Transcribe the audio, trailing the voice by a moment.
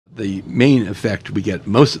The main effect we get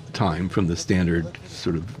most of the time from the standard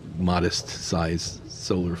sort of modest size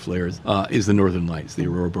solar flares is the northern lights, the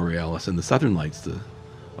Aurora Borealis, and the southern lights, the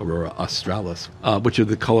Aurora Australis, which are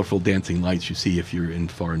the colorful dancing lights you see if you're in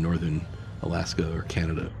far northern Alaska or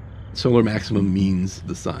Canada. Solar maximum means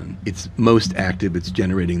the sun. It's most active, it's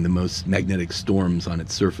generating the most magnetic storms on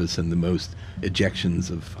its surface and the most ejections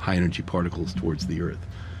of high energy particles towards the Earth.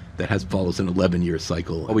 That follows an 11-year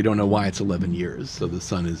cycle. We don't know why it's 11 years. So the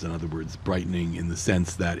sun is, in other words, brightening in the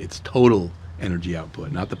sense that its total energy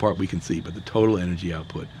output, not the part we can see, but the total energy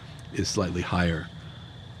output is slightly higher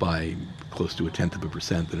by close to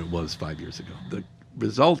 0.1% than it was 5 years ago. The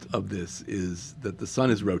result of this is that the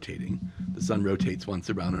sun is rotating. The sun rotates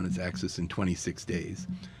once around on its axis in 26 days.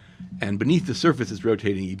 And beneath the surface is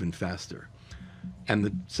rotating even faster. And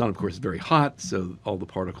the sun, of course, is very hot, so all the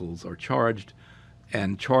particles are charged.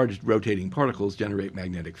 And charged rotating particles generate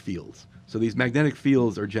magnetic fields. So these magnetic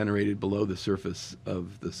fields are generated below the surface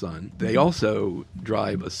of the sun. They also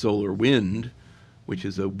drive a solar wind, which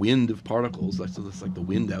is a wind of particles, so that's like the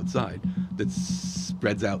wind outside, that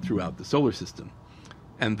spreads out throughout the solar system.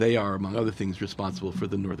 And they are, among other things, responsible for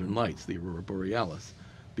the northern lights, the Aurora Borealis,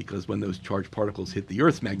 because when those charged particles hit the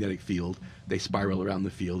Earth's magnetic field, they spiral around the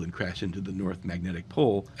field and crash into the north magnetic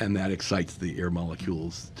pole, and that excites the air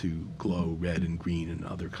molecules to glow red and green and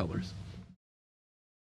other colors.